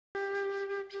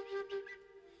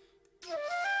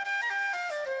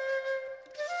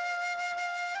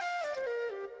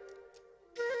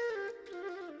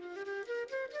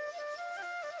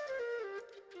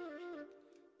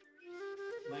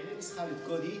is Khalid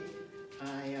Kodi.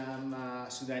 I am a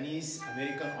Sudanese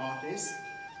American artist.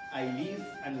 I live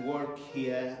and work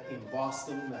here in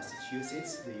Boston,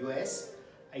 Massachusetts, the US.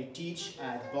 I teach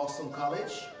at Boston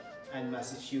College and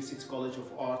Massachusetts College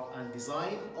of Art and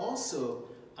Design. Also,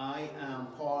 I am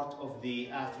part of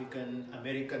the African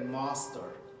American Master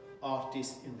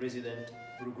Artist in Resident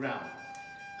program.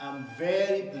 I'm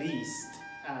very pleased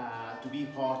to be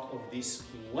part of this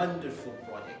wonderful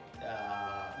project.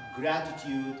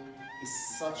 Gratitude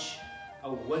is such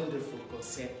a wonderful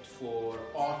concept for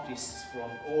artists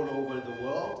from all over the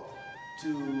world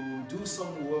to do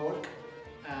some work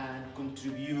and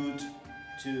contribute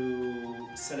to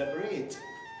celebrate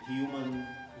human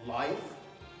life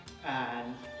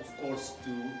and of course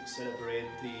to celebrate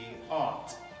the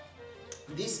art.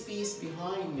 This piece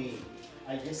behind me,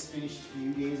 I just finished a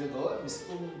few days ago. I'm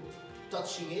still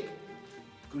touching it,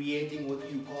 creating what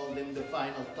you call them the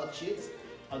final touches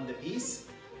on the piece.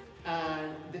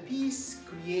 And the piece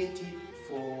created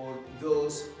for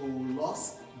those who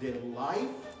lost their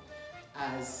life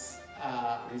as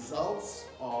results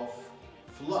of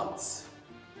floods.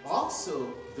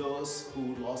 Also those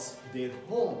who lost their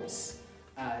homes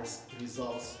as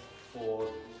results for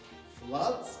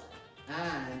floods,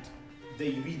 and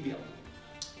they rebuild.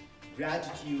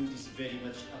 Gratitude is very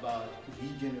much about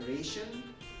regeneration,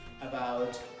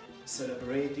 about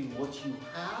celebrating what you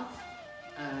have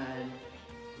and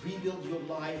rebuild your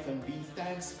life and be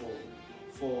thankful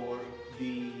for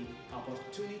the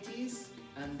opportunities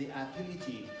and the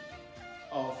ability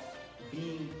of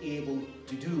being able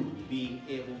to do, being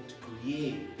able to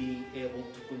create, being able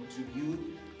to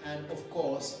contribute, and of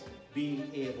course being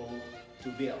able to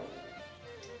build.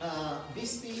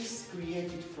 This piece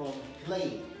created from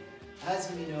clay.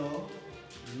 As we know,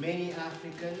 many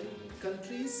African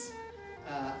countries,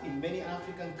 in many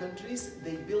African countries,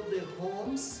 they build their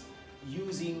homes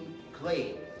using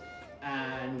clay,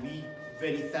 and we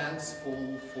very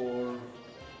thankful for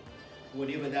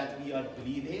whatever that we are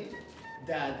believing,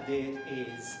 that there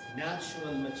is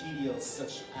natural materials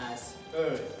such as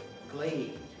earth,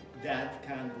 clay, that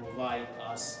can provide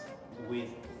us with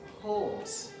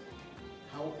homes.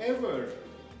 However,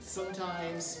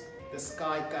 sometimes the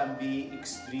sky can be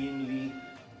extremely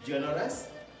generous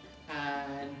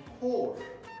and pour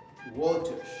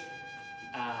water.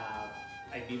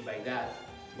 I mean by that,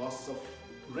 lots of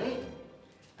rain.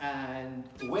 And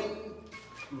when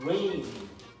rain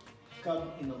comes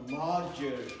in a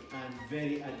larger and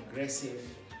very aggressive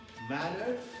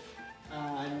manner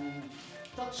and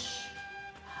touch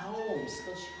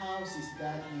houses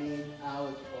that made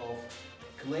out of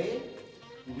clay,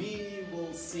 we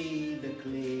will see the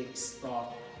clay start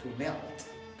to melt.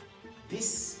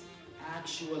 This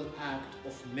actual act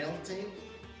of melting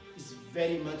is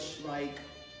very much like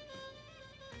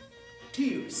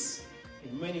tears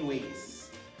in many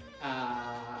ways,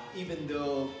 even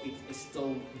though it is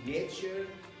still nature,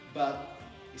 but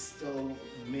still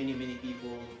many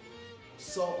people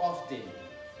so often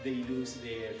they lose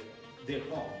their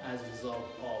home as a result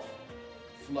of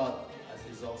flood, as a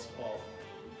result of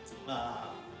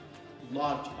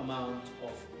large amount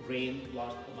of rain,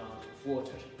 large amount of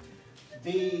water.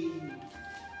 The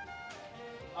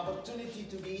opportunity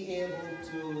to be able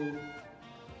to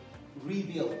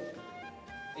rebuild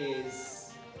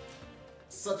is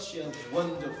such a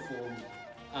wonderful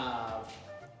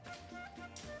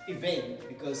event,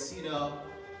 because you know,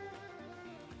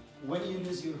 when you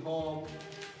lose your home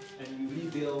and you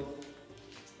rebuild,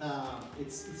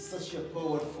 it's such a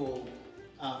powerful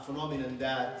phenomenon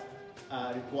that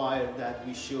require that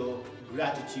we show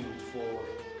gratitude for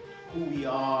who we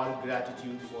are,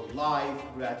 gratitude for life,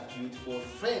 gratitude for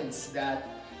friends that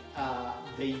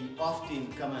they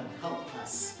often come and help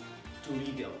us to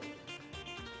rebuild.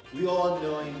 We all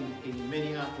know in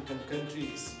many African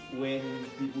countries, when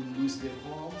people lose their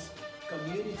homes,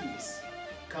 communities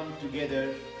come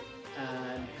together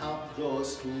and help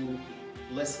those who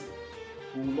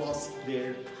lost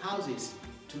their houses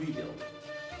to rebuild.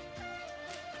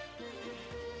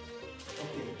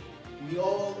 Okay, we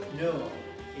all know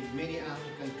in many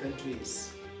African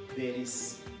countries there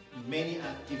is many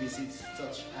activities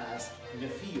such as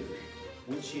Nafir,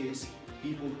 which is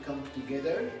people come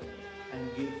together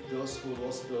and give those who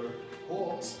lost their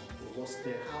homes, who lost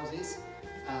their houses,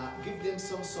 give them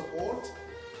some support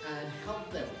and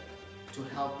help them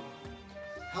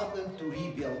to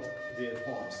rebuild their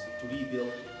homes, to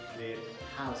rebuild their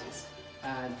houses.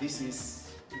 And this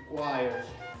is required,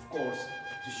 of course,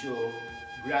 to show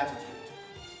gratitude.